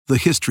the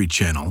History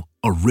Channel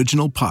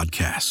original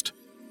podcast.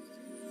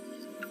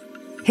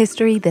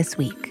 History This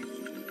Week,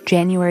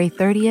 January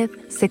 30th,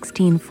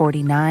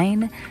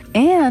 1649,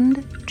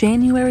 and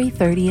January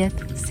 30th,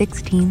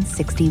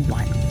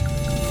 1661.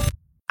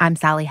 I'm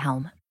Sally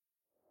Helm.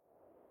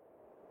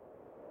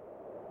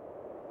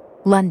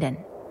 London,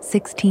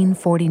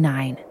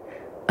 1649.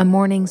 A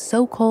morning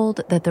so cold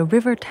that the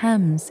River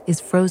Thames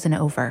is frozen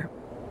over.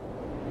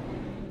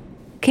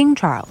 King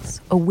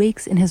Charles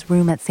awakes in his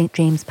room at St.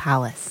 James's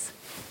Palace.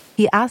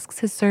 He asks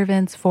his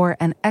servants for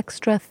an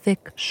extra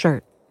thick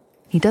shirt.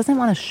 He doesn't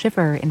want to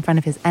shiver in front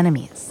of his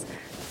enemies.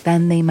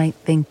 Then they might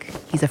think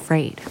he's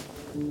afraid.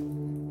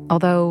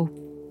 Although,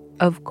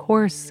 of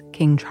course,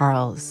 King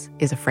Charles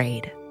is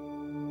afraid.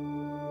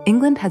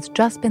 England has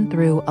just been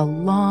through a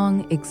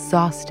long,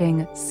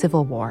 exhausting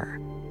civil war.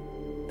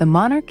 The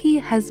monarchy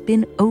has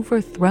been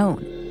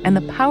overthrown, and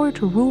the power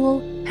to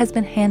rule has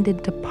been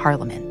handed to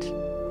Parliament,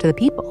 to the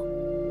people.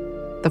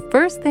 The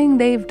first thing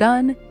they've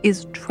done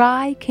is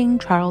try King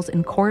Charles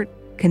in court,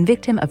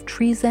 convict him of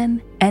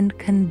treason, and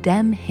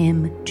condemn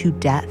him to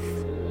death.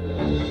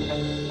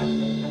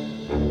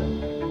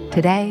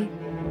 Today,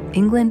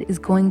 England is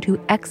going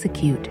to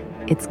execute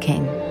its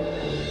king.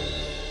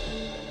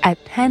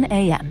 At 10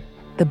 a.m.,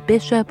 the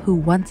bishop who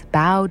once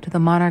bowed to the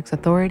monarch's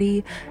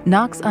authority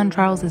knocks on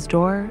Charles's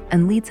door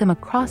and leads him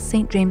across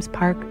St. James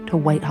Park to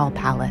Whitehall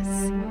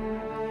Palace.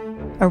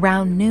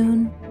 Around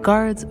noon,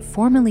 guards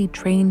formerly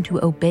trained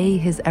to obey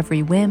his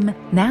every whim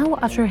now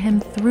usher him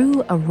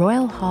through a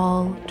royal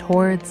hall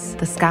towards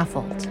the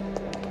scaffold.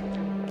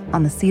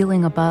 On the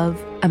ceiling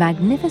above, a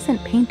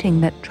magnificent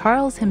painting that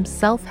Charles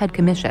himself had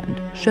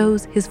commissioned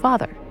shows his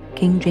father,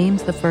 King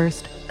James I,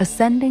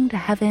 ascending to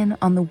heaven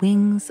on the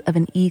wings of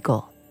an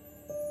eagle.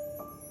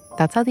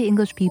 That's how the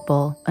English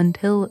people,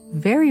 until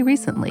very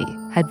recently,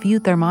 had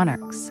viewed their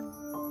monarchs,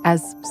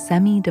 as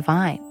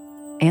semi-divine,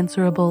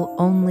 answerable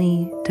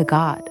only to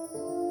God.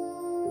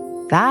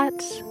 That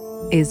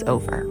is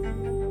over.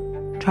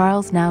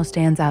 Charles now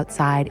stands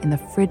outside in the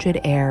frigid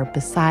air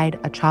beside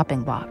a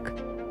chopping block.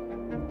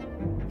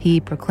 He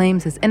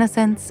proclaims his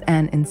innocence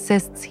and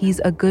insists he's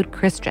a good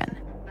Christian.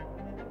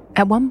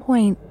 At one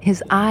point,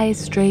 his eye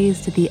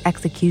strays to the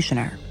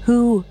executioner,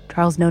 who,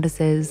 Charles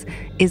notices,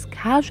 is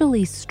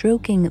casually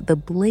stroking the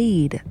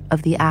blade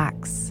of the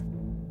axe.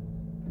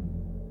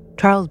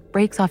 Charles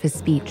breaks off his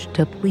speech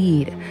to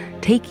plead,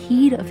 "Take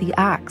heed of the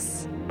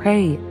axe.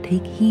 Pray,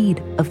 take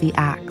heed of the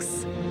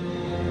axe."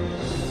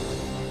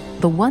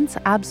 The once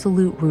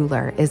absolute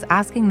ruler is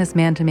asking this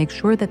man to make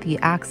sure that the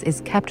axe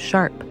is kept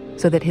sharp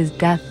so that his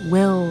death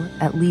will,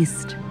 at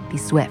least, be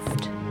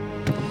swift.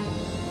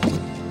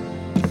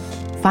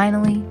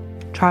 Finally,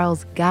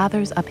 Charles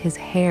gathers up his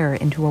hair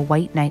into a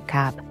white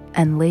nightcap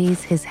and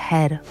lays his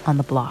head on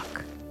the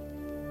block.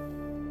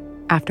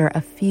 After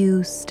a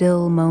few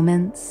still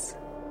moments,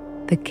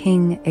 the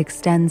king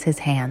extends his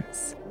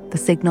hands, the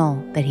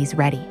signal that he's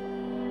ready.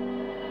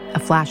 A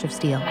flash of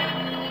steel.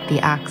 The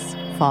axe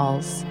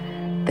falls.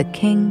 The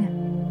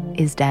king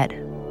is dead.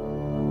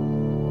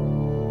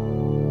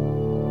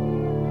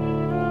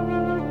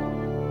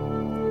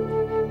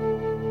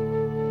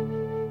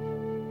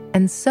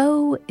 And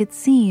so, it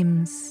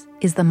seems,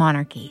 is the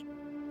monarchy.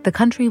 The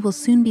country will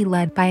soon be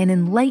led by an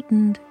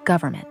enlightened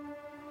government.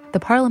 The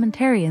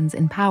parliamentarians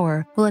in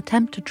power will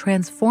attempt to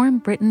transform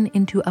Britain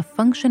into a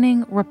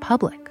functioning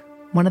republic,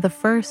 one of the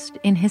first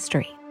in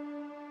history.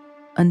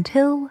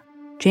 Until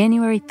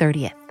January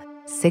 30th,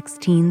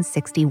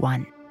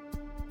 1661.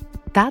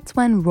 That's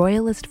when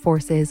royalist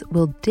forces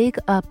will dig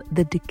up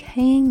the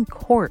decaying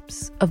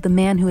corpse of the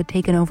man who had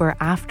taken over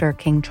after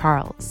King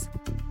Charles.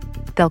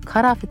 They'll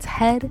cut off its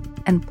head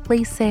and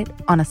place it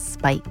on a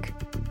spike.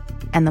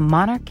 And the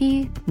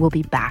monarchy will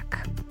be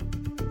back.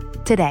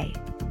 Today,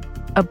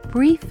 a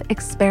brief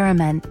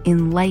experiment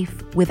in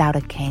life without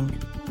a king.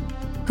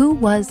 Who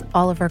was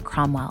Oliver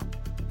Cromwell,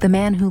 the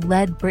man who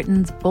led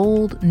Britain's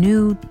bold,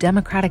 new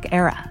democratic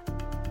era?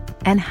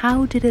 And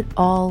how did it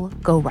all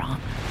go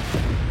wrong?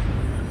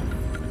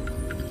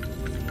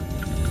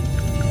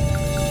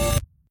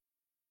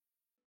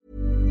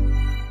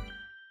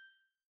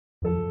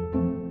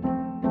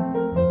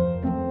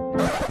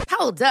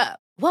 Hold up.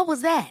 What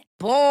was that?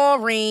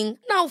 Boring.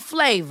 No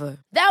flavor.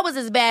 That was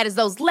as bad as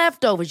those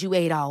leftovers you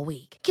ate all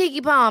week.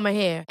 Keke Palmer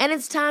here, and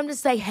it's time to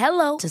say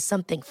hello to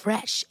something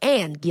fresh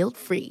and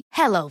guilt-free.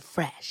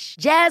 HelloFresh.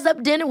 Jazz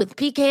up dinner with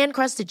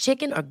pecan-crusted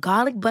chicken or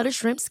garlic butter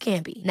shrimp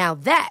scampi. Now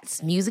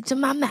that's music to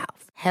my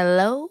mouth.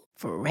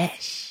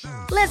 HelloFresh.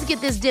 Let's get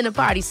this dinner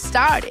party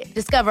started.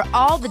 Discover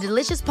all the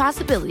delicious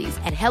possibilities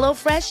at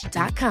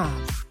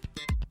HelloFresh.com.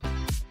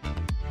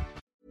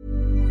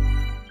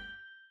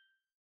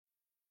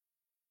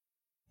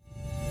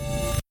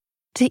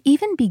 To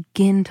even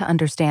begin to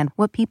understand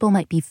what people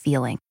might be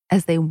feeling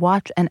as they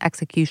watch an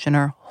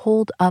executioner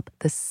hold up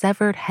the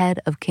severed head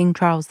of King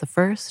Charles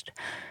I,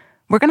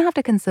 we're going to have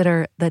to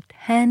consider the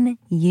 10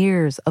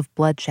 years of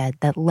bloodshed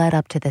that led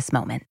up to this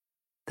moment,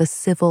 the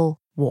Civil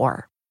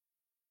War.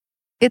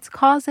 Its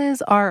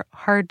causes are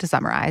hard to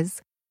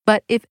summarize,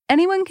 but if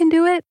anyone can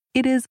do it,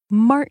 It is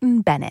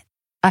Martin Bennett,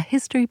 a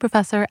history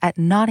professor at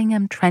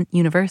Nottingham Trent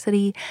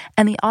University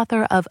and the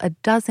author of a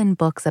dozen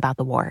books about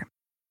the war.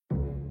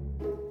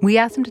 We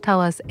asked him to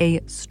tell us a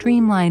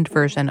streamlined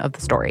version of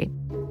the story.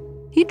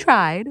 He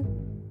tried.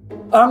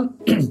 I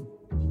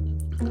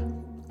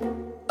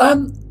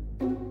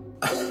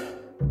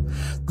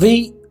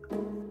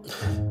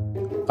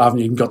haven't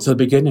even got to the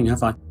beginning,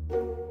 have I?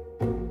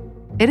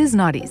 It is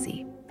not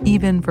easy,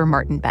 even for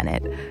Martin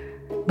Bennett.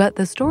 But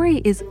the story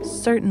is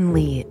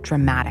certainly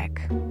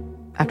dramatic.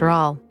 After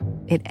all,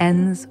 it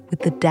ends with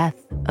the death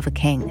of a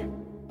king.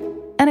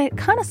 And it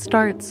kind of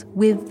starts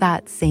with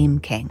that same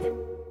king,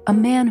 a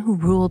man who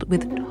ruled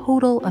with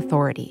total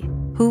authority,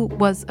 who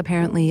was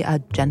apparently a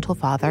gentle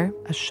father,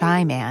 a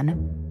shy man,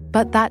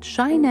 but that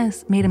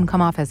shyness made him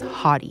come off as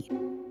haughty.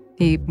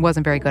 He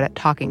wasn't very good at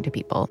talking to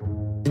people.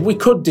 We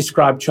could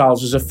describe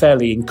Charles as a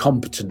fairly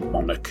incompetent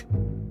monarch.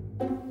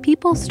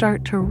 People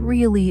start to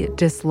really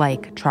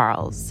dislike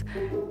Charles.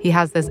 He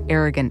has this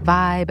arrogant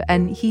vibe,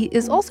 and he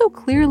is also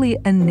clearly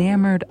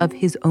enamored of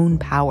his own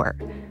power.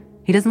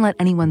 He doesn't let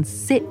anyone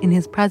sit in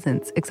his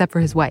presence except for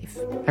his wife.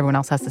 Everyone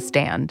else has to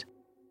stand.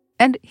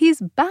 And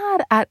he's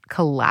bad at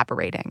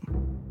collaborating.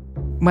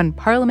 When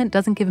Parliament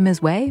doesn't give him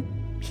his way,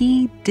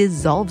 he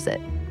dissolves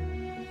it.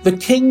 The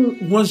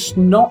king was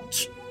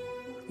not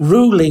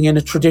ruling in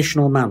a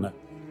traditional manner.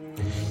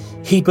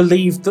 He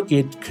believed that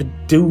he could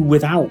do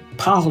without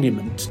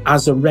Parliament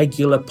as a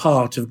regular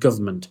part of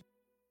government.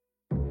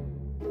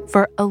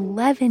 For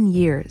 11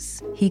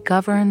 years, he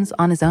governs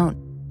on his own.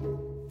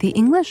 The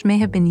English may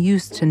have been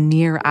used to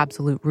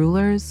near-absolute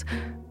rulers,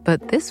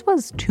 but this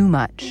was too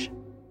much.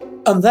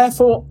 And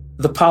therefore,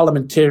 the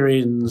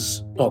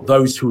parliamentarians, or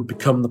those who would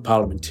become the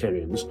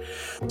parliamentarians,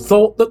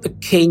 thought that the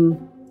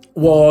king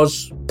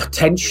was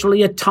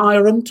potentially a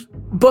tyrant,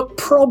 but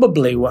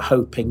probably were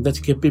hoping that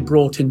he could be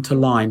brought into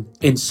line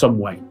in some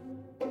way.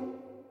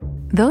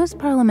 Those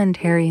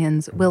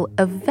parliamentarians will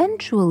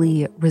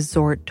eventually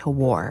resort to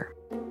war.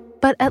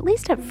 But at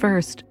least at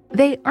first,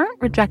 they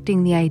aren't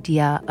rejecting the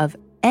idea of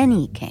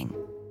any king,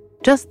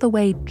 just the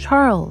way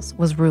Charles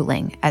was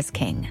ruling as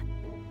king.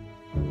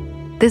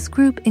 This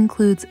group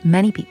includes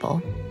many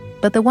people,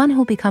 but the one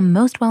who'll become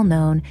most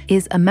well-known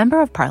is a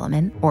member of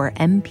parliament, or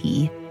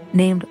MP,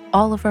 named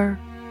Oliver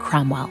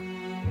Cromwell.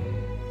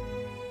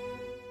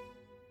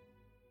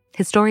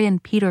 Historian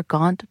Peter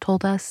Gaunt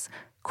told us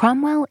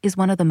Cromwell is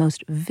one of the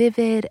most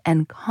vivid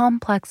and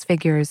complex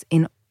figures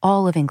in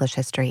all of English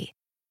history.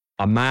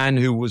 A man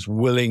who was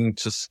willing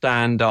to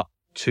stand up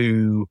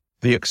to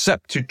the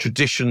accepted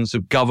traditions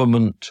of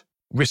government,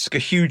 risk a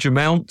huge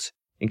amount,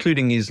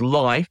 including his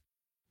life,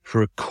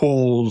 for a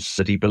cause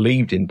that he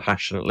believed in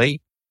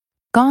passionately.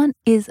 Gaunt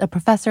is a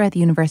professor at the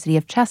University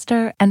of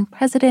Chester and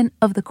president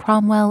of the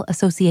Cromwell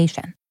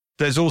Association.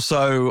 There's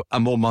also a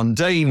more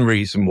mundane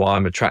reason why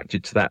I'm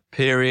attracted to that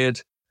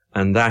period,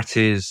 and that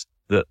is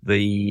that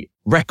the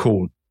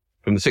record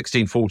from the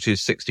 1640s,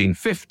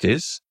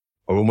 1650s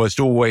are almost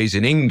always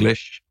in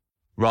English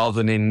rather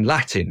than in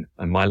Latin,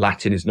 and my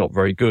Latin is not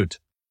very good.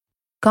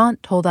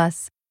 Gaunt told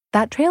us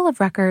that trail of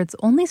records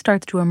only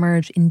starts to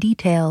emerge in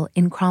detail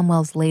in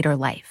Cromwell's later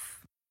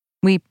life.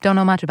 We don't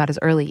know much about his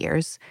early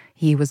years.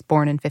 He was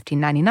born in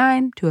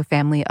 1599 to a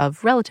family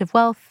of relative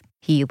wealth.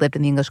 He lived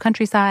in the English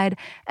countryside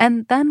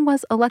and then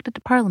was elected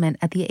to Parliament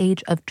at the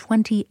age of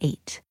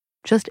 28,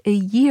 just a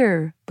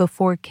year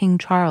before King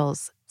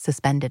Charles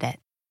suspended it.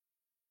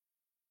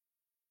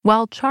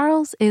 While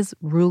Charles is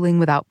ruling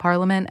without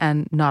Parliament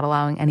and not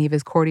allowing any of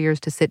his courtiers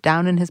to sit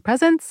down in his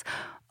presence,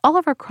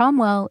 Oliver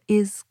Cromwell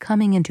is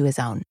coming into his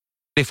own.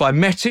 If I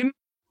met him,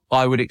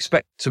 I would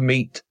expect to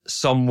meet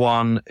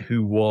someone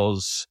who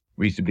was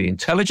reasonably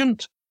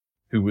intelligent,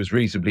 who was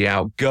reasonably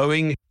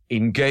outgoing,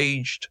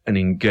 engaged and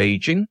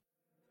engaging.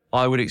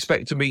 I would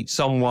expect to meet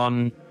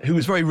someone who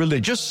was very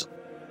religious.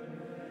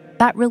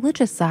 That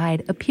religious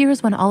side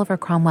appears when Oliver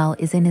Cromwell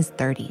is in his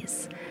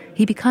 30s.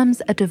 He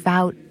becomes a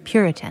devout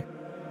Puritan.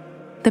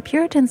 The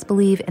Puritans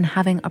believe in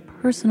having a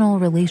personal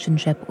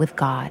relationship with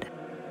God.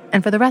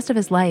 And for the rest of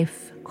his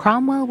life,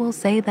 Cromwell will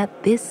say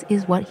that this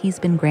is what he's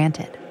been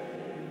granted,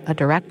 a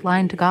direct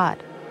line to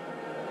God.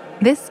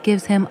 This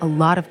gives him a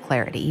lot of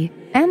clarity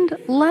and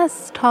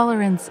less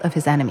tolerance of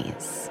his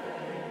enemies.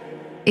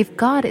 If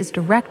God is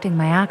directing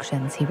my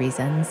actions, he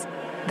reasons,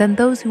 then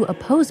those who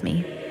oppose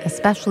me,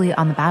 especially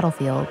on the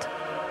battlefield,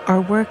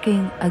 are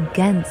working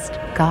against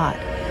God.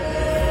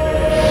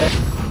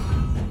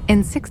 In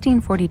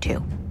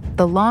 1642,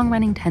 the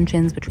long-running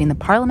tensions between the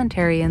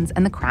parliamentarians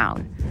and the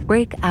crown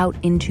break out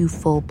into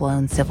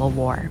full-blown civil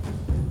war.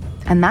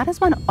 And that is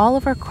when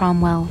Oliver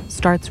Cromwell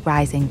starts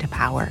rising to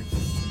power.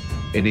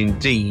 And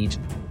indeed,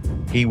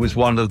 he was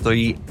one of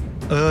the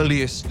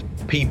earliest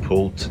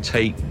people to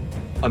take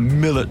a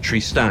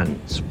military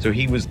stance. So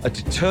he was a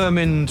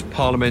determined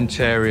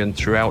parliamentarian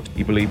throughout.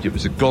 He believed it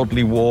was a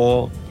godly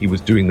war. He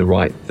was doing the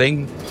right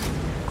thing.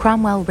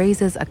 Cromwell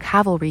raises a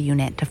cavalry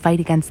unit to fight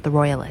against the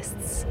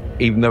royalists.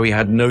 Even though he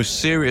had no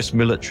serious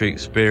military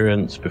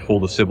experience before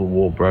the Civil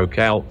War broke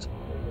out,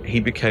 he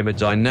became a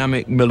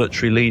dynamic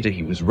military leader.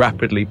 He was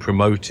rapidly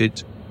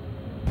promoted.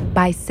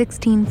 By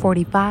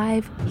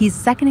 1645, he's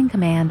second in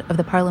command of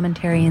the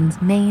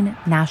parliamentarians' main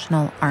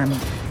national army.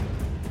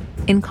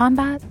 In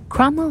combat,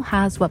 Cromwell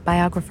has what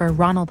biographer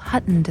Ronald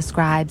Hutton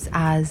describes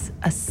as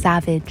a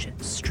savage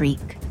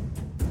streak.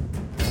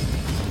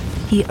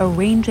 He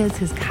arranges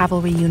his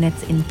cavalry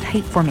units in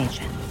tight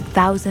formation,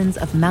 thousands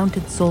of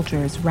mounted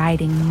soldiers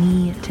riding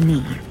knee to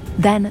knee,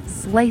 then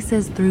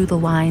slices through the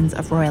lines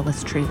of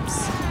royalist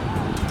troops.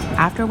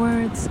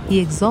 Afterwards, he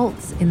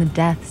exults in the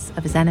deaths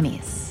of his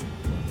enemies.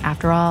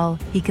 After all,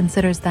 he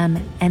considers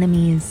them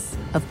enemies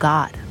of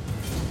God.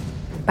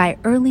 By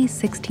early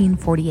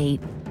 1648,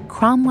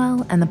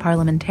 Cromwell and the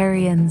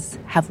parliamentarians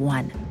have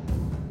won.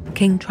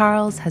 King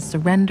Charles has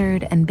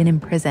surrendered and been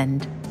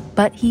imprisoned,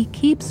 but he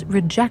keeps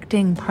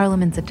rejecting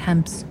Parliament's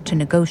attempts to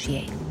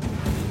negotiate.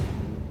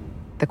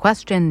 The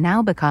question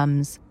now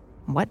becomes,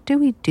 what do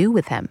we do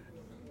with him?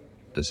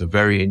 There's a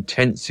very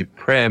intensive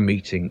prayer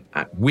meeting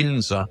at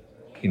Windsor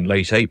in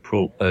late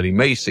April, early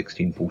May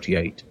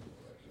 1648.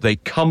 They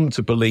come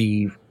to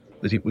believe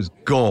that it was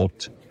God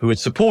who had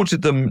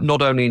supported them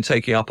not only in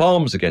taking up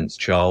arms against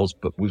Charles,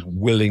 but was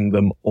willing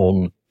them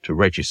on to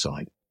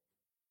regicide.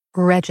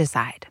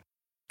 Regicide,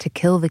 to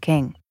kill the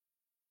king.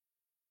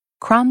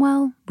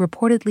 Cromwell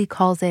reportedly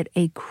calls it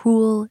a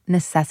cruel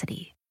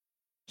necessity.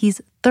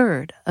 He's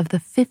third of the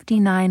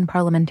 59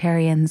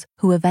 parliamentarians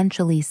who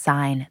eventually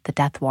sign the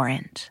death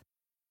warrant.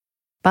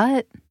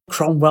 But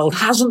Cromwell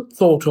hasn't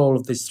thought all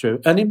of this through,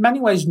 and in many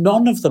ways,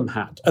 none of them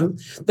had. And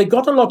they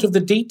got a lot of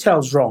the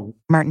details wrong.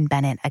 Martin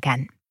Bennett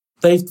again.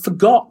 They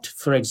forgot,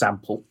 for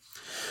example,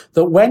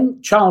 that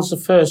when Charles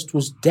I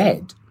was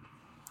dead,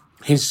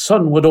 his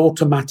son would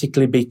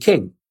automatically be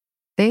king.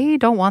 They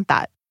don't want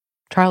that.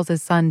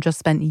 Charles's son just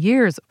spent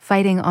years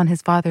fighting on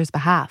his father's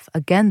behalf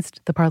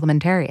against the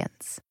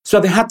parliamentarians. So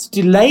they had to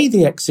delay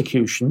the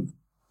execution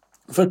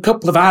for a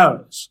couple of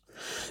hours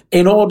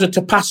in order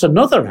to pass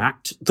another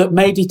act that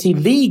made it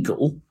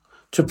illegal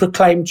to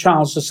proclaim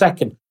Charles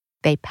II.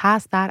 They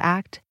pass that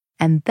act,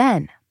 and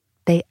then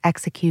they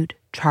execute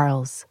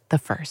Charles I.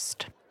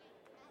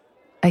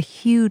 A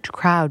huge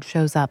crowd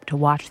shows up to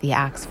watch the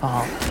axe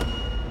fall.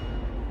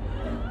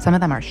 Some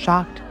of them are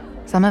shocked,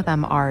 some of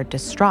them are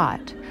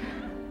distraught.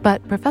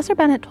 But Professor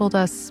Bennett told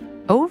us,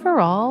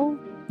 overall,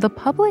 the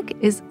public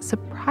is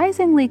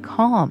surprisingly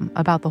calm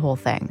about the whole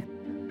thing.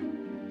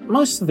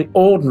 Most of the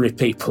ordinary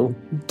people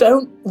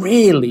don't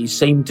really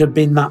seem to have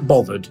been that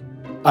bothered.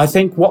 I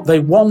think what they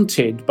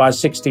wanted by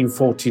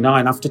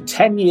 1649, after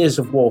 10 years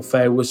of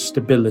warfare, was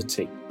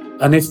stability.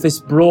 And if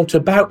this brought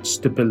about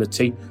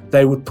stability,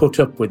 they would put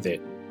up with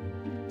it.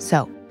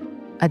 So,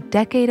 a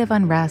decade of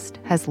unrest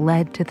has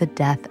led to the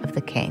death of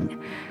the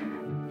king.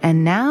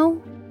 And now,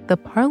 the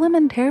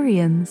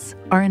parliamentarians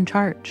are in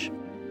charge.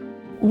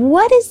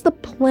 What is the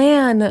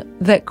plan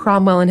that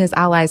Cromwell and his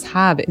allies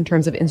have in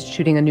terms of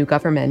instituting a new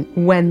government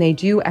when they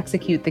do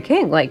execute the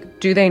king? Like,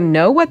 do they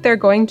know what they're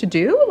going to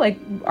do? Like,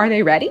 are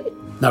they ready?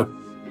 No.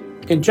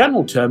 In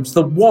general terms,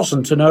 there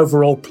wasn't an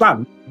overall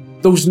plan.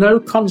 There was no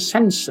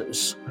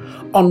consensus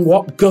on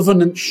what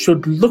governance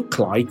should look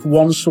like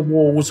once the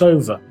war was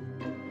over.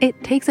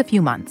 It takes a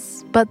few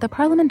months, but the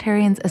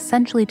parliamentarians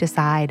essentially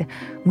decide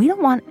we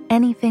don't want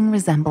anything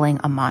resembling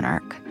a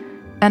monarch.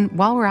 And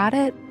while we're at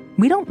it,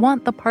 we don't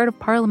want the part of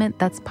Parliament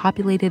that's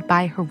populated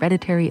by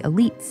hereditary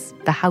elites,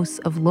 the House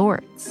of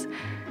Lords.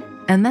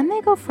 And then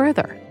they go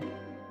further.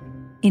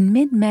 In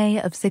mid-May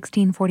of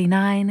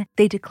 1649,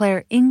 they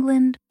declare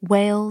England,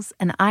 Wales,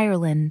 and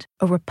Ireland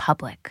a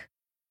republic,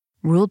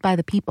 ruled by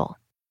the people.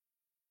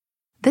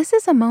 This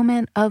is a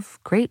moment of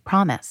great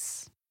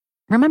promise.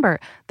 Remember,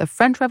 the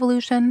French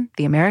Revolution,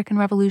 the American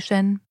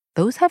Revolution,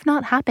 those have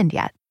not happened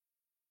yet.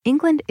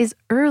 England is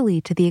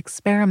early to the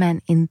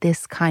experiment in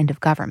this kind of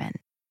government.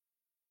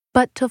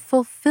 But to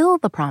fulfill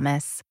the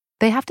promise,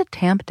 they have to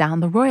tamp down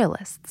the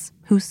royalists,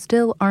 who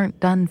still aren't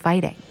done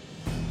fighting.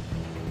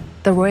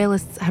 The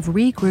royalists have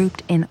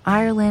regrouped in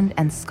Ireland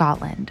and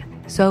Scotland,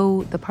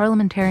 so the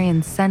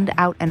parliamentarians send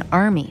out an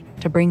army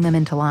to bring them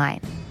into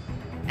line.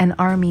 An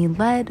army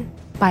led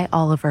by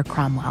Oliver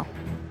Cromwell.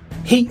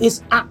 He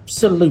is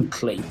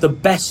absolutely the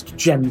best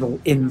general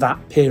in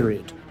that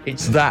period.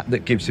 It's that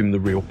gives him the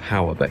real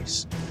power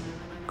base.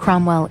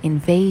 Cromwell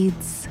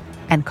invades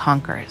and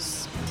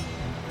conquers.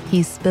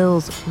 He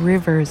spills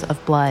rivers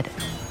of blood.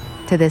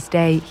 To this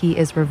day, he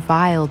is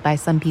reviled by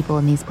some people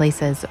in these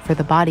places for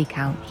the body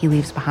count he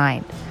leaves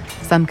behind.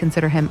 Some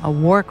consider him a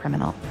war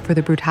criminal for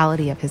the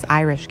brutality of his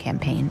Irish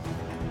campaign.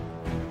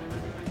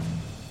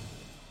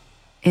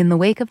 In the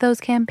wake of those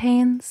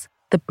campaigns,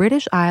 the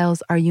British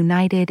Isles are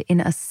united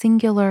in a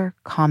singular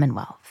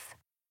commonwealth.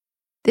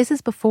 This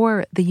is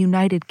before the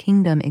United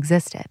Kingdom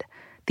existed.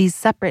 These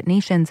separate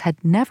nations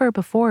had never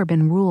before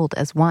been ruled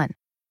as one.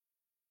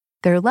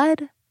 They're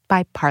led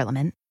by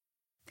Parliament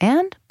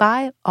and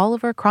by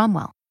Oliver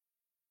Cromwell.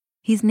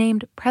 He's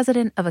named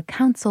president of a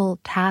council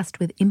tasked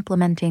with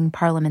implementing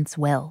Parliament's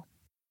will.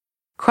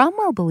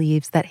 Cromwell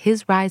believes that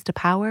his rise to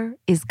power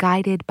is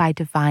guided by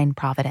divine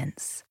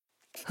providence.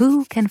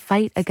 Who can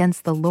fight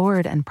against the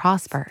Lord and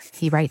prosper,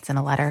 he writes in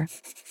a letter.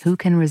 Who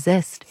can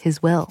resist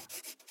his will?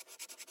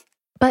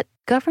 But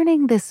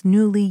governing this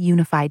newly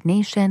unified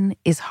nation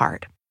is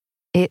hard.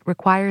 It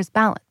requires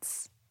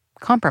balance,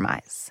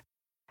 compromise.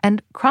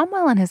 And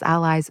Cromwell and his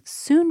allies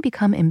soon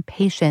become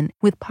impatient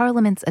with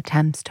Parliament's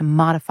attempts to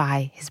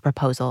modify his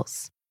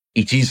proposals.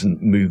 It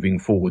isn't moving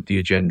forward the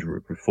agenda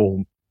of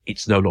reform.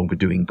 It's no longer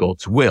doing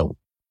God's will.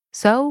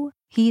 So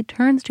he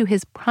turns to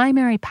his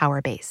primary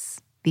power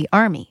base, the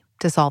army,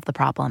 to solve the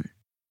problem.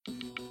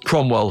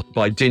 Cromwell,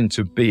 by dint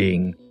of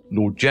being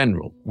Lord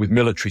General with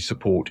military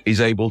support, is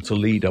able to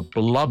lead a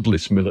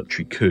bloodless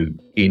military coup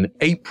in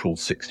April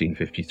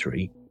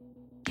 1653.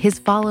 His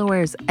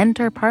followers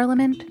enter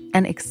Parliament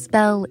and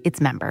expel its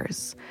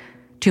members.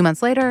 2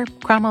 months later,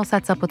 Cromwell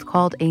sets up what's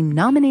called a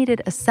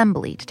nominated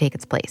assembly to take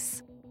its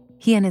place.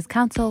 He and his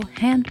council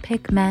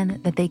handpick men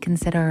that they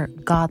consider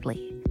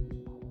godly.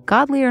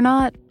 Godly or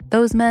not,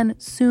 those men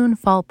soon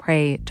fall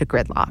prey to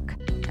gridlock.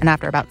 And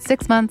after about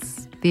 6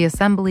 months, the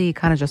assembly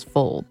kind of just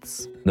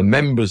folds. The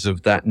members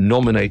of that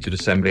nominated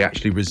assembly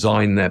actually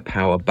resign their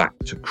power back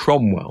to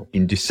Cromwell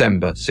in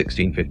December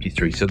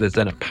 1653. So there's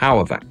then a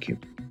power vacuum.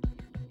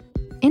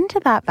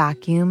 Into that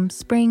vacuum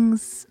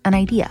springs an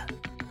idea.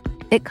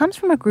 It comes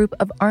from a group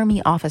of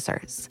army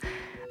officers.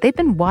 They've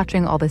been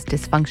watching all this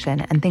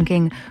dysfunction and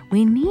thinking,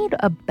 we need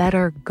a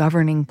better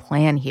governing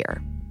plan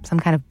here, some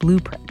kind of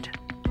blueprint.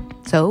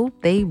 So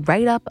they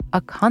write up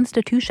a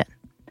constitution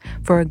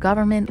for a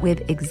government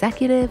with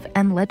executive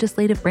and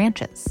legislative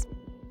branches.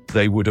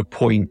 They would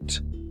appoint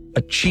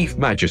a chief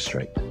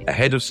magistrate, a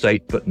head of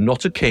state, but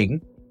not a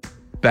king,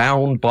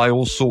 bound by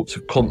all sorts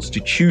of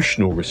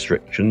constitutional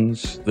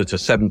restrictions that a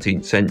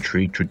 17th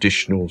century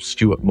traditional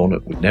Stuart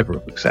monarch would never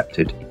have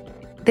accepted.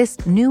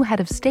 This new head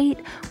of state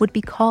would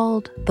be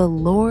called the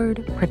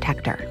Lord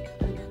Protector.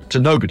 To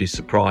nobody's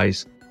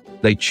surprise,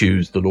 they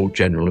choose the Lord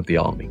General of the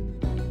Army,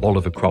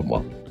 Oliver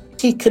Cromwell.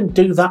 He can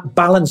do that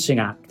balancing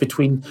act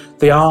between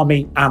the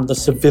army and the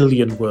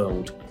civilian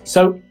world.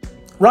 So,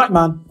 right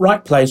man,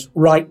 right place,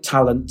 right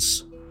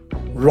talents,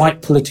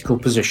 right political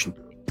position.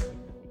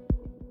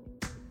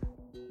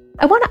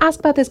 I want to ask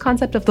about this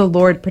concept of the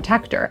Lord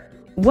Protector.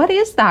 What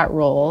is that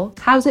role?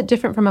 How is it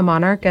different from a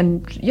monarch?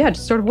 And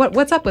just sort of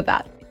what's up with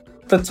that?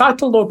 The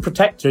title Lord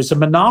Protector is a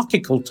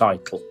monarchical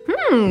title.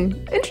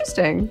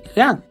 Interesting.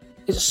 Yeah,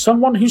 it's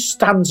someone who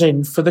stands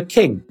in for the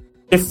king.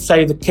 If,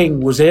 say, the king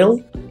was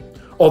ill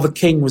or the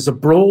king was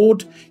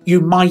abroad,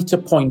 you might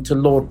appoint a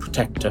Lord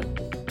Protector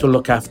to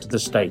look after the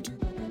state.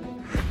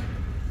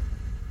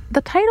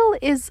 The title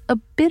is a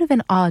bit of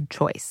an odd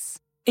choice.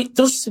 It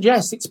does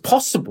suggest it's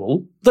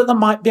possible that there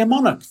might be a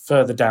monarch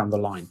further down the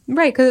line.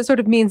 Right, because it sort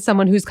of means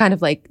someone who's kind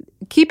of like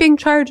keeping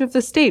charge of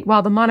the state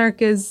while the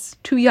monarch is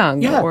too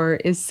young or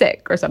is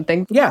sick or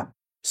something. Yeah.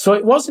 So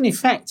it was, in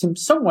effect, in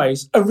some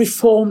ways, a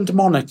reformed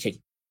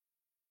monarchy.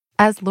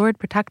 As Lord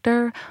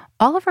Protector,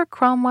 Oliver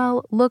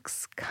Cromwell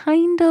looks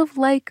kind of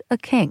like a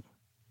king.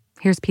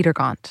 Here's Peter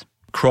Gaunt.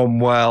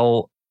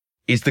 Cromwell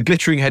is the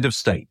glittering head of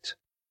state.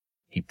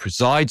 He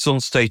presides on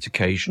state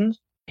occasions.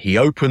 He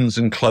opens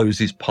and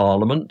closes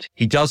Parliament.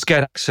 He does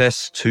get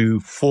access to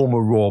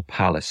former royal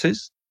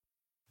palaces.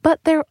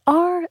 But there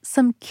are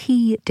some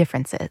key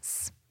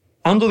differences.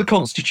 Under the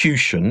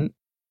Constitution,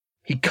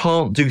 he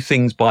can't do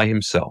things by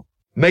himself.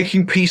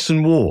 Making peace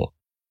and war,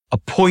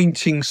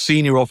 appointing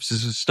senior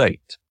officers of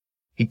state.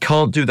 He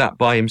can't do that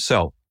by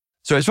himself.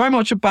 So it's very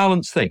much a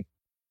balanced thing.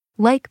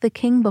 Like the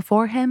king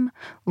before him,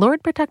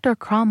 Lord Protector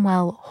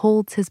Cromwell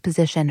holds his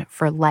position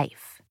for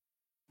life.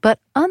 But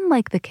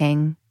unlike the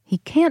king, he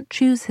can't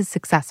choose his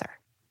successor.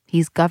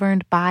 He's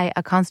governed by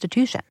a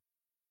constitution.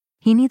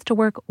 He needs to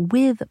work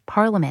with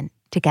Parliament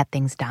to get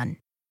things done.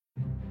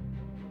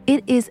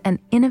 It is an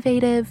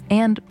innovative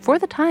and, for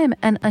the time,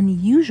 an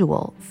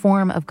unusual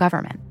form of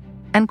government.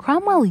 And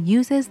Cromwell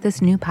uses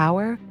this new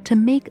power to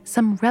make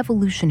some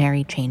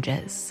revolutionary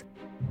changes.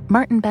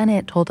 Martin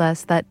Bennett told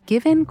us that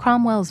given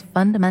Cromwell's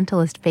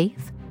fundamentalist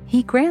faith,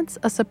 he grants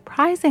a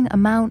surprising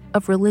amount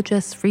of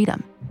religious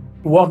freedom.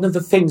 One of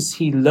the things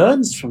he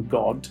learns from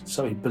God,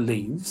 so he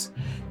believes,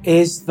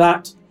 is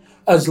that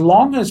as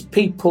long as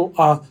people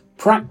are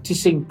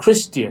practicing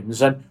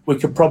Christians, and we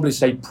could probably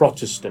say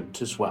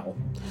Protestant as well,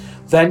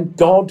 then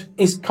God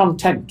is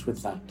content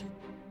with that.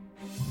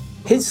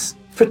 His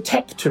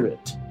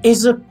protectorate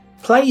is a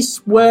place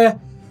where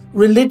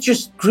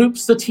religious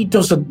groups that he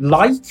doesn't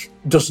like,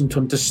 doesn't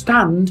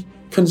understand,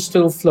 can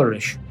still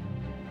flourish.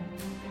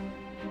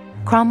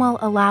 Cromwell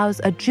allows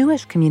a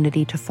Jewish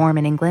community to form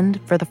in England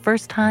for the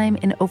first time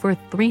in over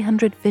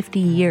 350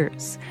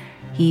 years.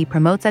 He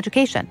promotes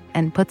education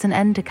and puts an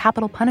end to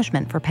capital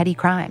punishment for petty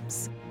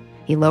crimes.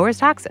 He lowers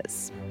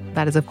taxes.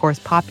 That is, of course,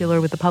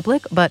 popular with the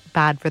public, but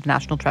bad for the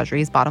national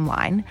treasury's bottom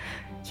line.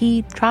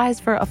 He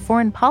tries for a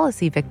foreign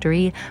policy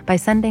victory by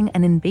sending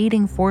an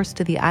invading force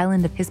to the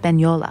island of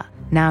Hispaniola,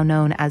 now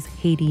known as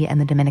Haiti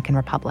and the Dominican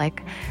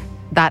Republic.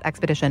 That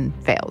expedition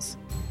fails.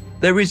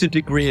 There is a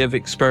degree of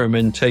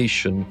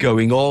experimentation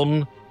going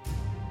on.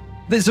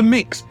 There's a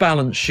mixed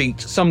balance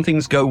sheet. Some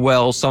things go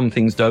well, some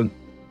things don't.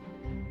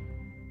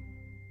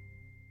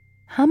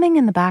 humming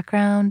in the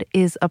background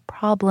is a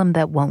problem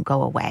that won't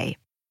go away.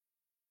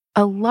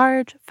 A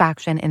large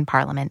faction in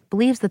Parliament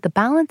believes that the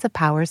balance of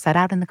power set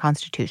out in the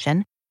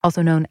Constitution,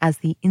 also known as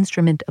the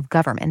instrument of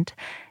government,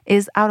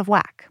 is out of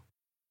whack.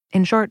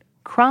 In short,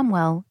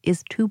 Cromwell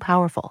is too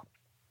powerful.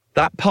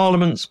 That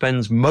Parliament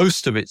spends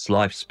most of its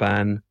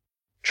lifespan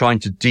trying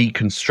to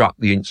deconstruct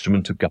the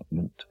instrument of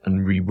government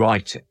and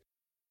rewrite it.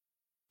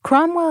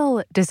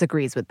 Cromwell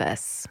disagrees with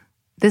this.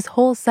 This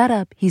whole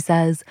setup, he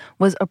says,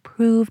 was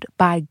approved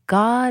by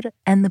God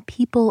and the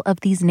people of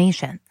these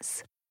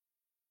nations.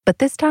 But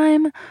this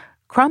time,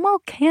 Cromwell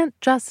can't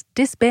just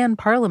disband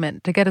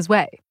Parliament to get his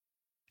way.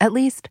 At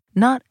least,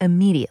 not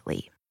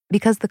immediately,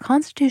 because the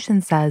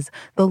Constitution says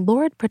the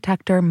Lord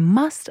Protector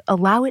must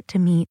allow it to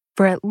meet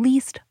for at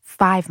least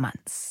 5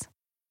 months.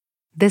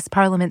 This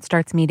Parliament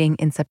starts meeting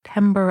in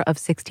September of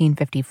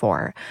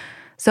 1654.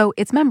 So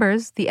its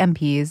members, the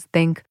MPs,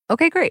 think,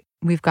 okay, great,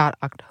 we've got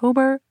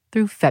October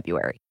through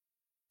February.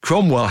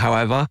 Cromwell,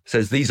 however,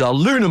 says these are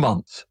lunar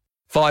months.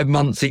 5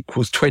 months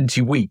equals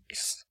 20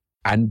 weeks.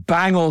 And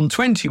bang on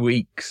 20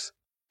 weeks,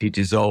 he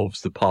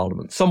dissolves the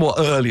Parliament, somewhat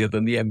earlier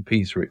than the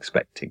MPs were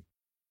expecting.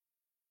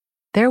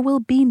 There will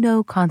be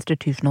no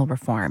constitutional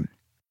reform.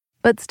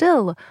 But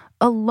still,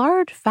 a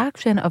large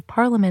faction of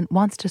Parliament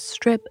wants to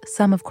strip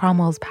some of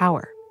Cromwell's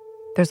power.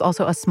 There's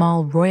also a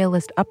small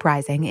royalist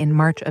uprising in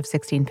March of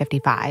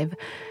 1655,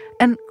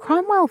 and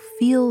Cromwell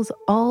feels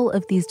all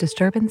of these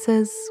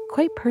disturbances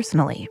quite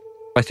personally.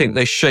 I think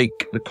they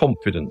shake the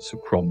confidence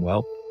of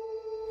Cromwell,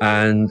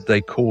 and they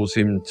cause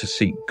him to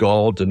seek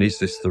God, and is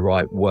this the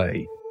right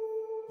way?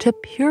 To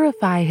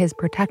purify his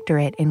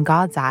protectorate in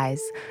God's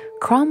eyes,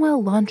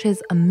 Cromwell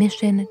launches a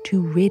mission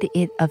to rid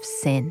it of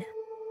sin.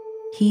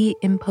 He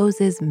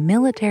imposes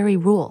military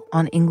rule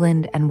on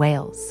England and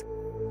Wales,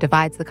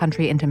 divides the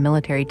country into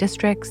military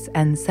districts,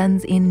 and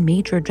sends in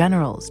major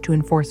generals to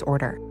enforce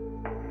order.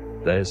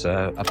 There's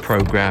a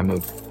program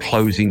of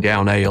closing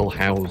down ale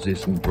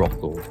houses and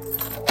brothels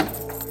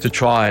to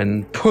try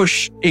and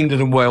push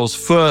England and Wales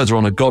further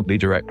on a godly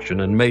direction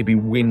and maybe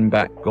win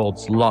back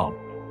God's love.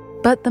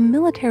 But the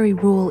military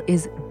rule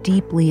is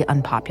deeply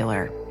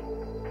unpopular.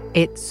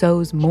 It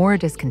sows more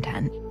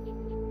discontent.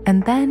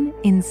 And then,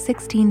 in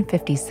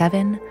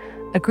 1657,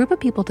 a group of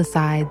people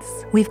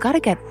decides we've got to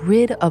get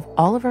rid of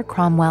Oliver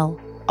Cromwell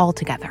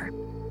altogether.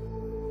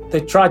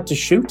 They tried to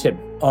shoot him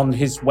on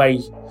his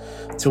way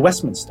to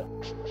Westminster.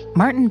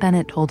 Martin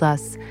Bennett told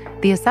us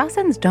the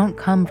assassins don't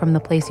come from the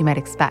place you might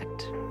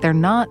expect. They're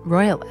not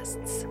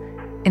royalists.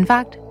 In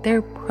fact,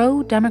 they're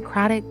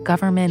pro-democratic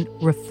government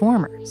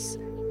reformers,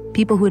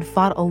 people who had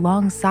fought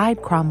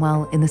alongside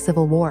Cromwell in the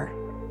Civil War.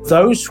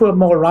 Those who are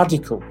more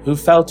radical, who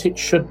felt it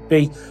should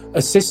be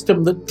a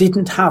system that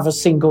didn't have a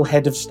single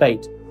head of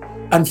state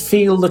and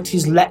feel that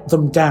he's let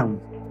them down.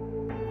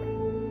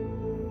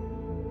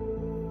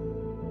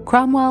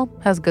 Cromwell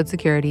has good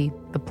security.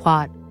 The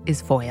plot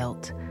is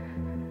foiled.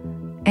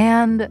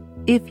 And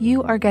if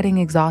you are getting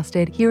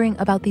exhausted hearing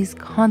about these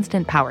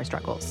constant power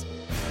struggles,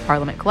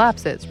 Parliament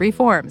collapses,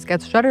 reforms,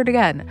 gets shuttered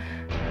again,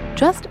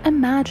 just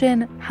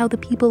imagine how the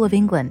people of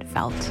England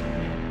felt.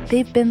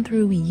 They've been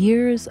through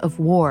years of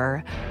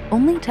war,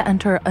 only to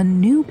enter a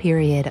new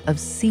period of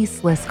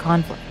ceaseless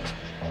conflict.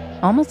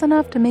 Almost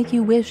enough to make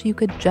you wish you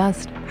could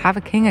just have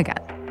a king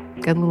again,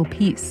 get a little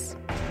peace.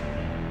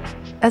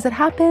 As it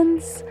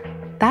happens,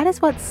 that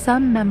is what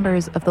some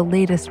members of the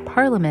latest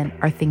Parliament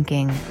are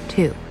thinking,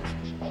 too.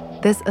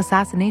 This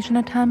assassination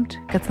attempt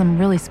gets them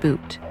really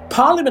spooked.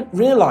 Parliament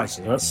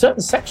realises, or a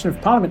certain section of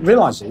Parliament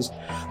realises,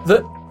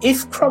 that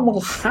if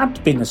Cromwell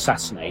had been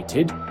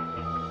assassinated,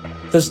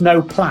 there's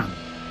no plan.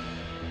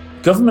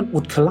 Government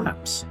would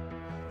collapse.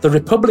 The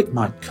Republic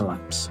might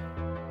collapse.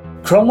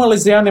 Cromwell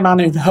is the only man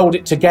who can hold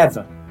it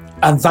together,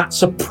 and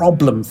that's a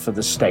problem for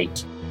the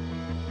state.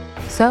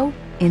 So,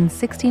 in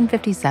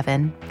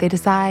 1657, they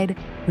decide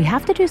we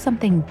have to do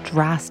something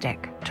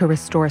drastic to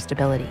restore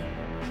stability.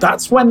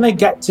 That's when they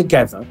get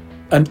together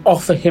and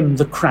offer him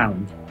the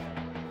crown.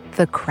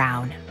 The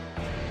crown.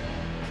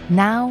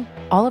 Now,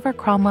 Oliver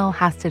Cromwell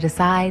has to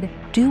decide,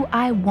 do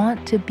I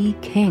want to be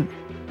king?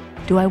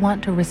 Do I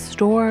want to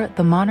restore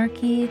the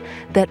monarchy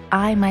that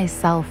I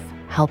myself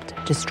helped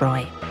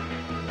destroy?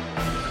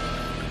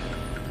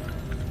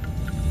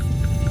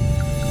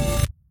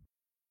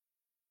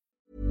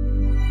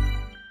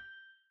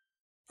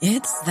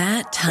 It's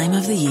that time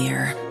of the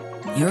year.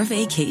 Your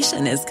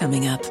vacation is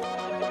coming up.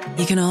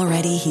 You can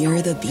already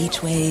hear the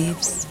beach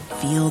waves,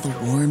 feel the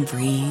warm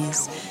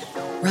breeze,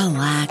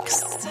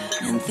 relax,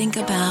 and think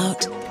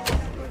about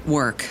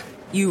work.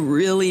 You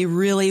really,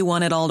 really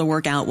want it all to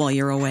work out while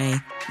you're away.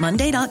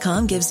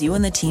 Monday.com gives you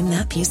and the team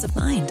that peace of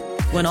mind.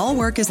 When all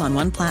work is on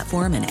one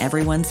platform and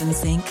everyone's in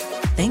sync,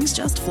 things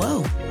just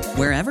flow.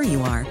 Wherever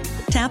you are,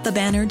 tap the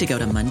banner to go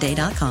to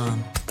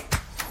Monday.com.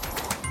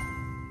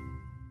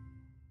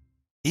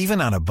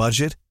 Even on a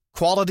budget,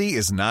 quality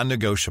is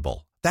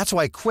non-negotiable. That's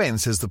why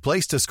Quince is the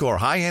place to score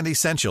high-end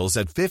essentials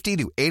at 50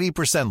 to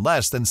 80%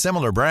 less than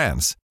similar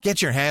brands.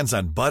 Get your hands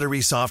on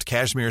buttery soft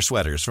cashmere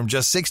sweaters from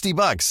just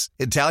 $60,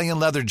 Italian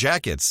leather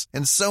jackets,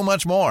 and so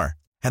much more.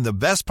 And the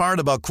best part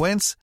about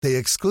Quince, they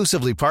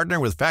exclusively partner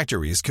with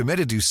factories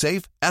committed to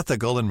safe,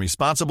 ethical, and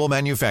responsible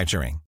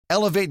manufacturing.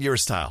 Elevate your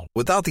style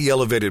without the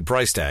elevated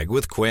price tag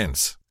with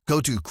Quince. Go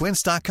to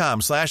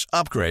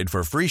quince.com/upgrade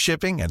for free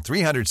shipping and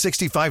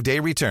 365-day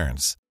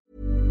returns.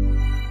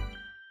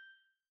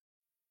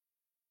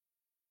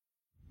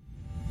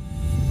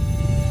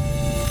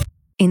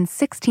 In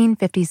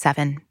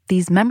 1657,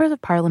 these members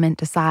of Parliament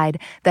decide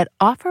that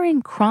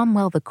offering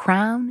Cromwell the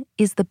crown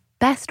is the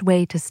best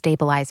way to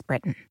stabilize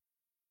Britain.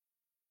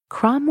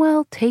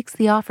 Cromwell takes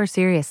the offer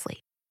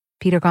seriously.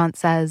 Peter Gaunt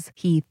says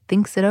he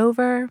thinks it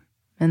over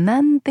and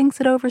then thinks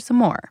it over some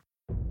more.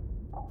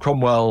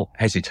 Cromwell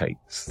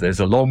hesitates. There's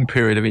a long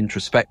period of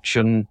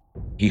introspection.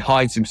 He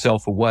hides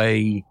himself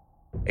away.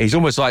 He's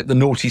almost like the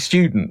naughty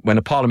student. When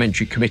a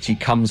parliamentary committee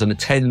comes and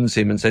attends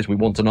him and says, we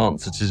want an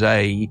answer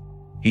today,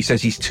 he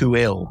says he's too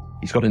ill.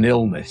 He's got an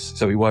illness,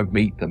 so he won't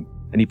meet them.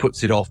 And he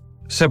puts it off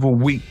several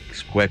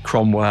weeks where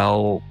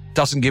Cromwell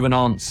doesn't give an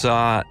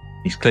answer.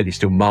 He's clearly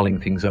still mulling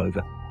things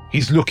over.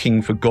 He's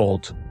looking for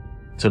God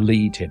to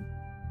lead him.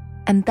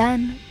 And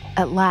then,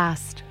 at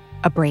last,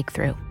 a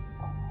breakthrough.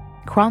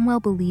 Cromwell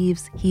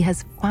believes he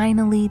has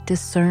finally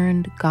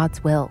discerned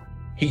God's will.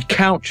 He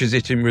couches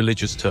it in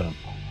religious terms.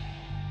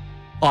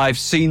 I've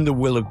seen the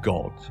will of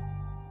God.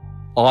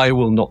 I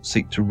will not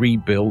seek to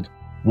rebuild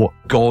what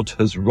God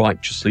has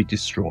righteously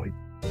destroyed.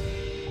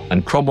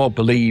 And Cromwell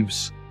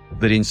believes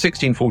that in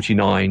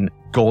 1649,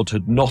 God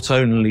had not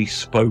only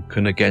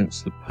spoken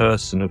against the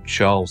person of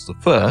Charles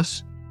I,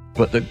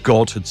 but that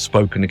God had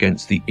spoken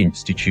against the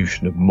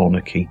institution of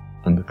monarchy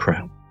and the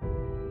crown.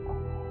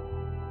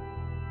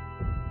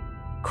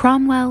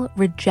 Cromwell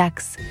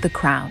rejects the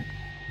crown.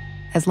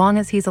 As long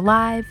as he's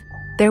alive,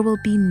 there will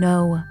be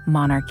no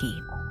monarchy.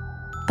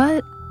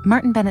 But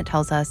Martin Bennett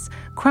tells us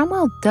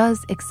Cromwell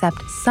does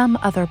accept some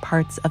other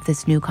parts of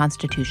this new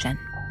constitution.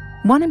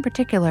 One in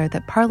particular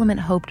that Parliament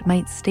hoped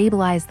might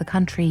stabilize the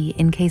country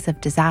in case of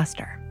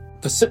disaster.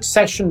 The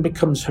succession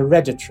becomes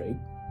hereditary.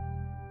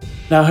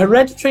 Now,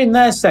 hereditary in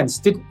their sense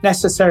didn't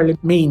necessarily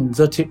mean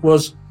that it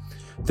was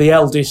the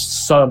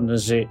eldest son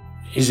as it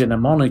is in a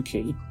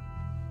monarchy,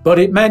 but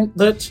it meant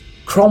that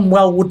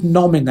Cromwell would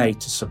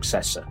nominate a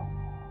successor.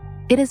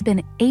 It has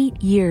been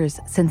 8 years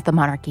since the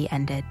monarchy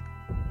ended.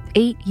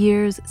 8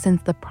 years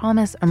since the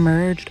promise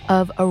emerged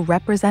of a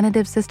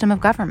representative system of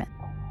government,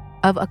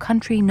 of a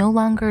country no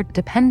longer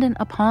dependent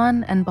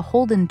upon and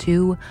beholden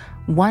to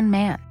one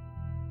man.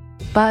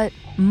 But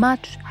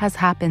much has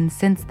happened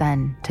since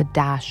then to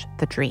dash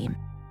the dream.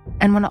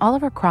 And when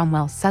Oliver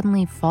Cromwell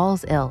suddenly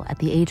falls ill at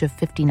the age of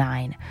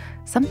 59,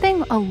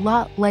 something a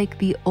lot like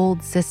the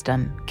old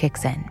system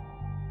kicks in.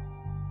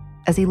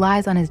 As he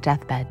lies on his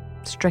deathbed,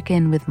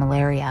 stricken with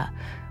malaria,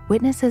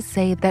 witnesses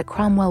say that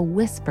Cromwell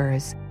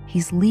whispers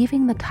he's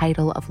leaving the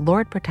title of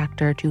Lord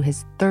Protector to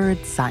his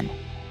third son,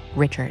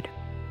 Richard.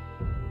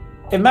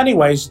 In many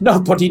ways,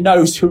 nobody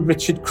knows who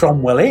Richard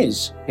Cromwell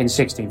is in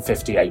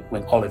 1658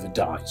 when Oliver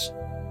dies.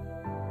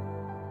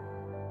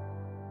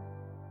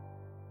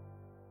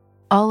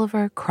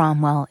 Oliver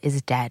Cromwell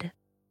is dead.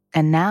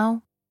 And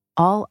now,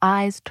 all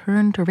eyes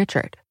turn to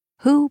Richard,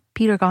 who,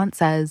 Peter Gaunt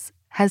says,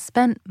 has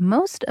spent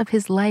most of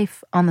his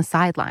life on the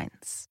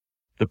sidelines.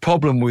 The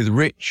problem with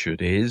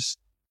Richard is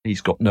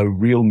he's got no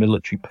real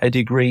military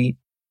pedigree,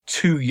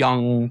 too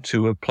young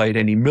to have played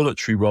any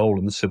military role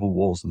in the civil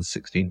wars of the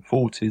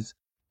 1640s.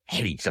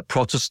 He's a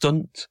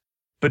Protestant,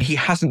 but he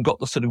hasn't got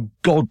the sort of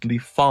godly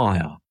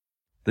fire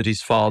that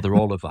his father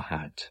Oliver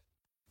had.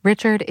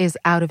 Richard is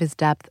out of his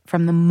depth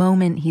from the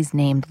moment he's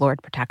named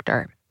Lord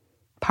Protector.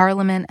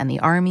 Parliament and the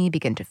army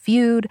begin to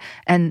feud,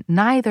 and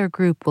neither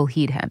group will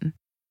heed him.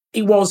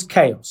 He was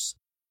chaos.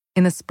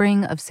 In the spring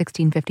of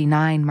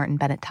 1659, Martin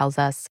Bennett tells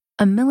us,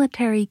 a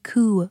military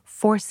coup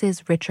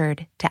forces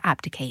Richard to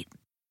abdicate.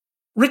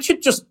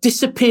 Richard just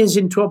disappears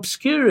into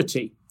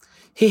obscurity.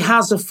 He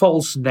has a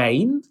false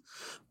name,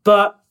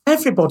 but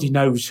everybody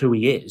knows who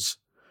he is.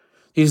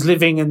 He's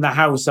living in the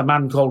house a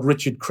man called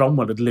Richard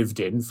Cromwell had lived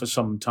in for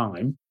some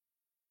time.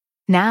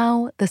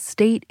 Now the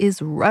state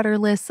is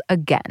rudderless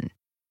again,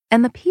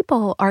 and the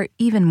people are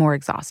even more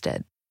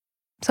exhausted.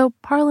 So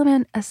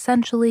Parliament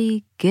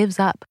essentially gives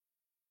up.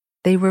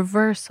 They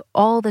reverse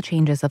all the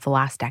changes of the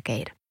last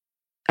decade.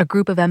 A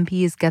group of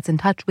MPs gets in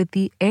touch with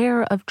the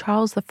heir of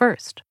Charles I,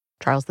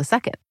 Charles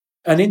II.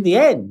 And in the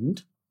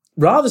end,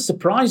 rather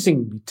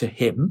surprisingly to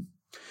him,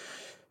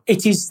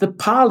 it is the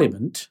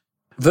Parliament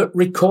that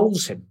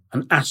recalls him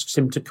and asks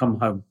him to come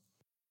home.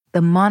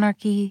 The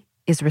monarchy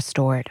is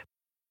restored.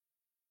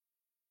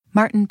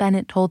 Martin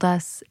Bennett told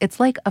us it's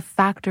like a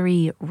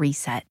factory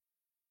reset.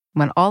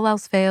 When all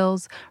else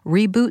fails,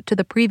 reboot to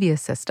the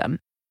previous system.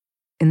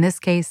 In this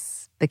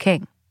case, the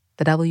king,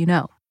 the devil you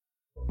know.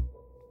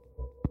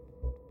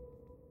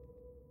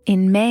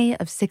 In May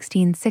of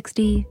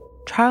 1660,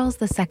 Charles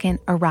II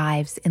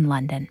arrives in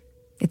London.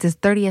 It's his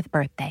 30th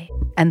birthday,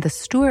 and the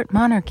Stuart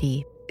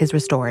monarchy is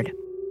restored.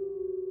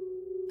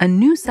 A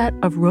new set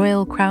of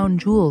royal crown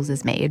jewels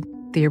is made.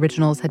 The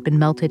originals had been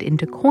melted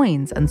into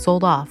coins and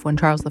sold off when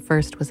Charles I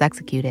was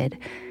executed.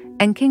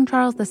 and King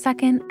Charles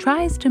II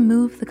tries to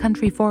move the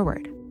country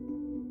forward.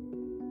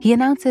 He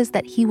announces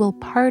that he will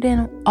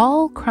pardon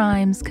all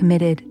crimes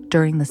committed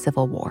during the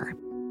Civil War.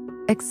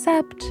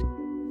 Except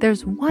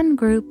there's one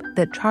group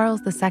that Charles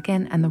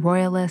II and the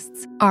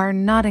Royalists are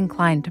not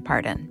inclined to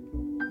pardon: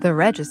 the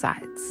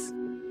regicides,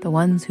 the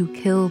ones who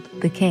killed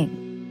the king.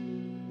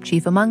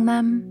 Chief among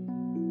them,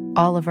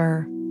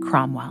 Oliver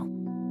Cromwell.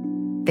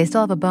 They still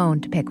have a bone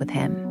to pick with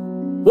him.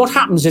 What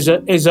happens is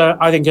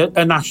I think,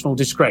 a national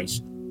disgrace.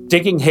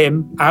 Digging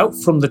him out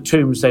from the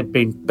tombs they'd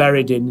been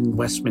buried in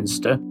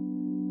Westminster.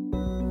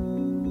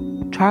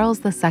 Charles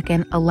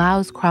II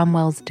allows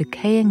Cromwell's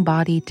decaying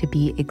body to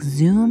be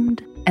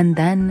exhumed and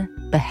then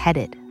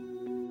beheaded.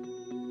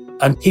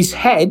 And his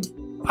head,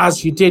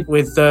 as you did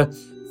with the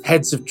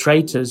heads of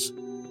traitors,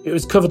 it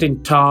was covered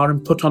in tar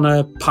and put on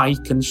a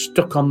pike and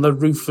stuck on the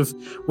roof of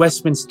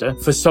Westminster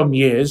for some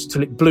years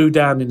till it blew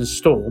down in a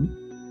storm.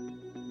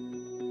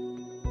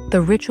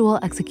 The ritual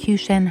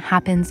execution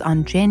happens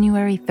on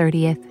January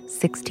 30th,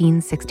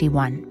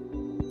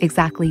 1661,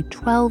 exactly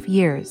 12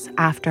 years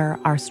after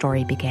our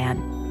story began.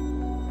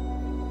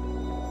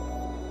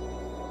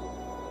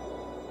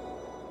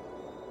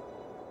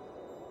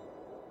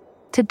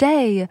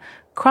 Today,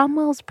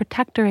 Cromwell's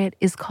protectorate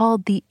is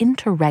called the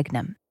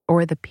interregnum,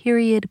 or the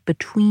period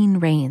between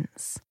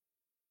reigns.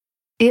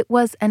 It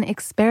was an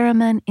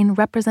experiment in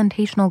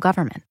representational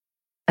government,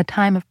 a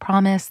time of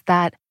promise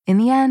that, in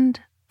the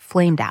end,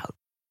 flamed out.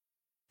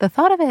 The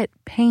thought of it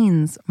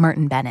pains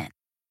Martin Bennett.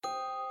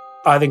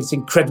 I think it's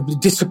incredibly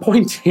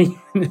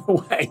disappointing in a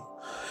way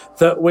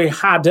that we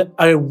had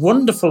a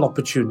wonderful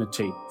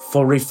opportunity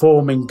for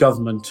reforming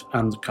government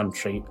and the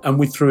country, and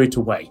we threw it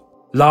away,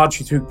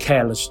 largely through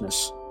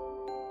carelessness.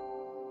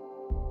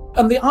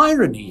 And the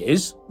irony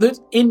is that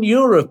in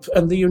Europe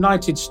and the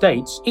United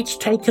States, it's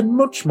taken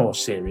much more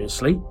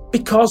seriously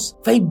because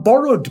they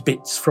borrowed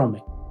bits from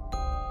it.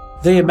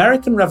 The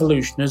American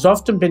Revolution has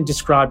often been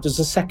described as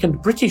a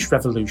second British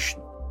Revolution.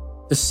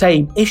 The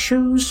same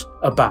issues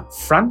about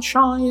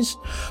franchise,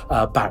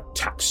 about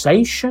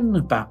taxation,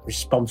 about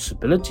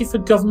responsibility for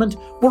government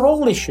were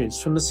all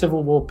issues from the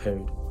Civil War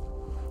period.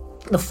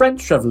 The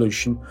French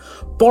Revolution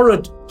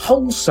borrowed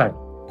wholesale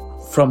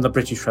from the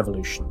British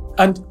Revolution.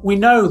 And we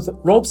know that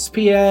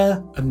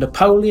Robespierre and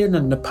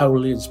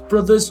Napoleon's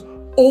brothers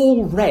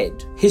all read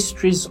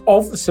histories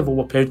of the Civil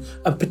War period,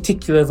 and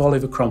particularly of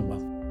Oliver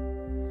Cromwell.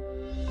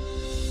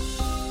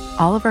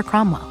 Oliver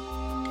Cromwell,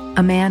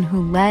 a man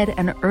who led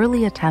an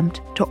early attempt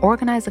to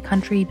organize a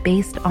country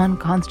based on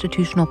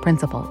constitutional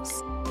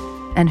principles,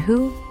 and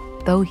who,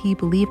 though he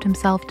believed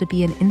himself to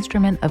be an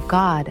instrument of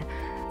God,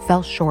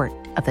 fell short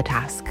of the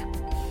task.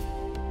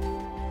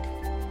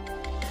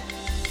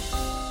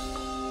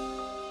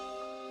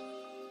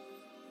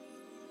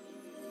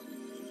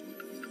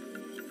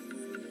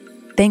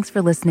 Thanks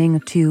for listening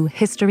to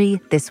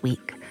History This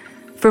Week.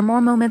 For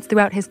more moments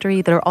throughout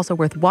history that are also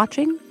worth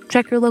watching,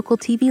 check your local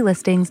TV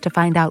listings to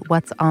find out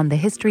what's on the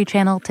History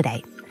Channel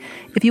today.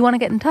 If you want to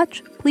get in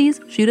touch, please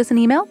shoot us an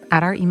email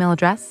at our email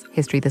address,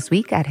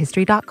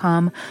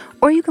 historythisweek@history.com,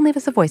 or you can leave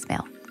us a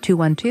voicemail,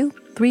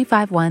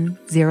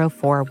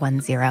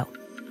 212-351-0410.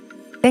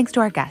 Thanks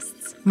to our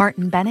guests,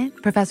 Martin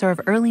Bennett, professor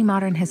of early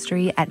modern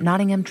history at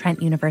Nottingham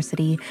Trent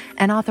University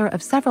and author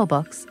of several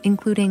books,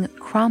 including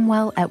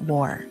Cromwell at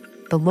War,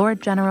 The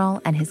Lord General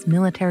and His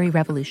Military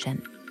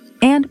Revolution,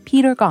 and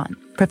Peter Gaughan,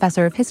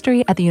 professor of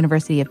history at the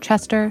University of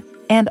Chester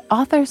and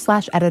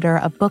author/editor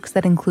of books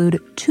that include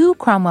 2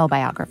 Cromwell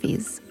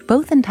biographies,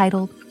 both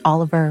entitled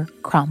Oliver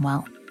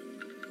Cromwell.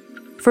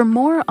 For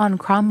more on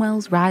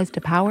Cromwell's rise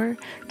to power,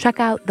 check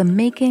out The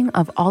Making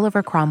of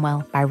Oliver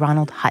Cromwell by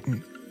Ronald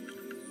Hutton.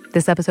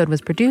 This episode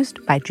was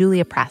produced by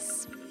Julia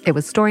Press. It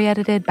was story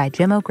edited by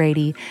Jim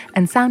O'Grady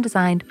and sound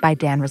designed by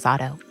Dan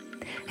Rosato.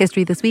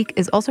 History This Week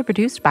is also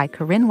produced by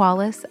Corinne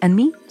Wallace and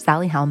me,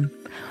 Sally Helm.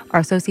 Our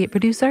associate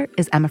producer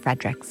is Emma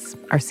Fredericks.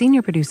 Our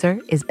senior producer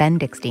is Ben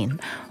Dickstein.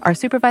 Our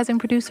supervising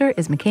producer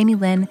is McKamey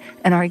Lynn,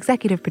 and our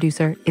executive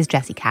producer is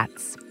Jesse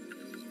Katz.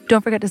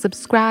 Don't forget to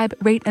subscribe,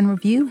 rate, and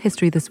review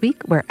History This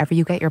Week wherever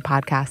you get your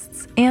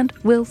podcasts. And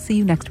we'll see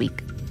you next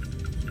week.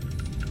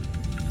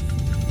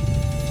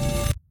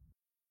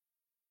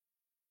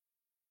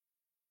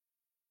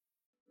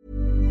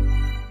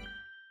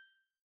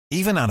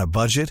 Even on a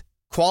budget,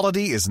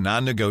 quality is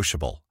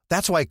non-negotiable.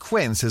 That's why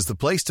Quince is the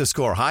place to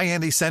score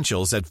high-end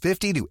essentials at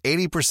 50 to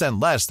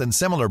 80% less than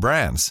similar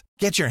brands.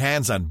 Get your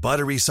hands on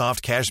buttery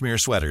soft cashmere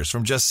sweaters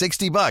from just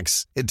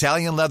 $60,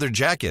 Italian leather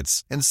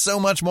jackets, and so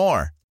much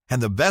more.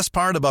 And the best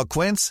part about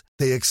Quince,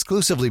 they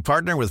exclusively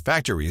partner with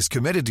factories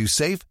committed to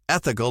safe,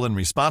 ethical, and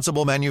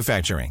responsible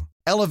manufacturing.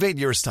 Elevate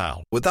your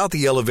style without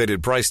the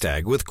elevated price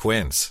tag with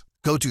Quince.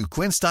 Go to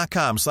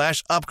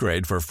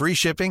quince.com/upgrade for free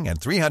shipping and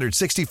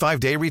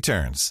 365-day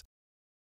returns.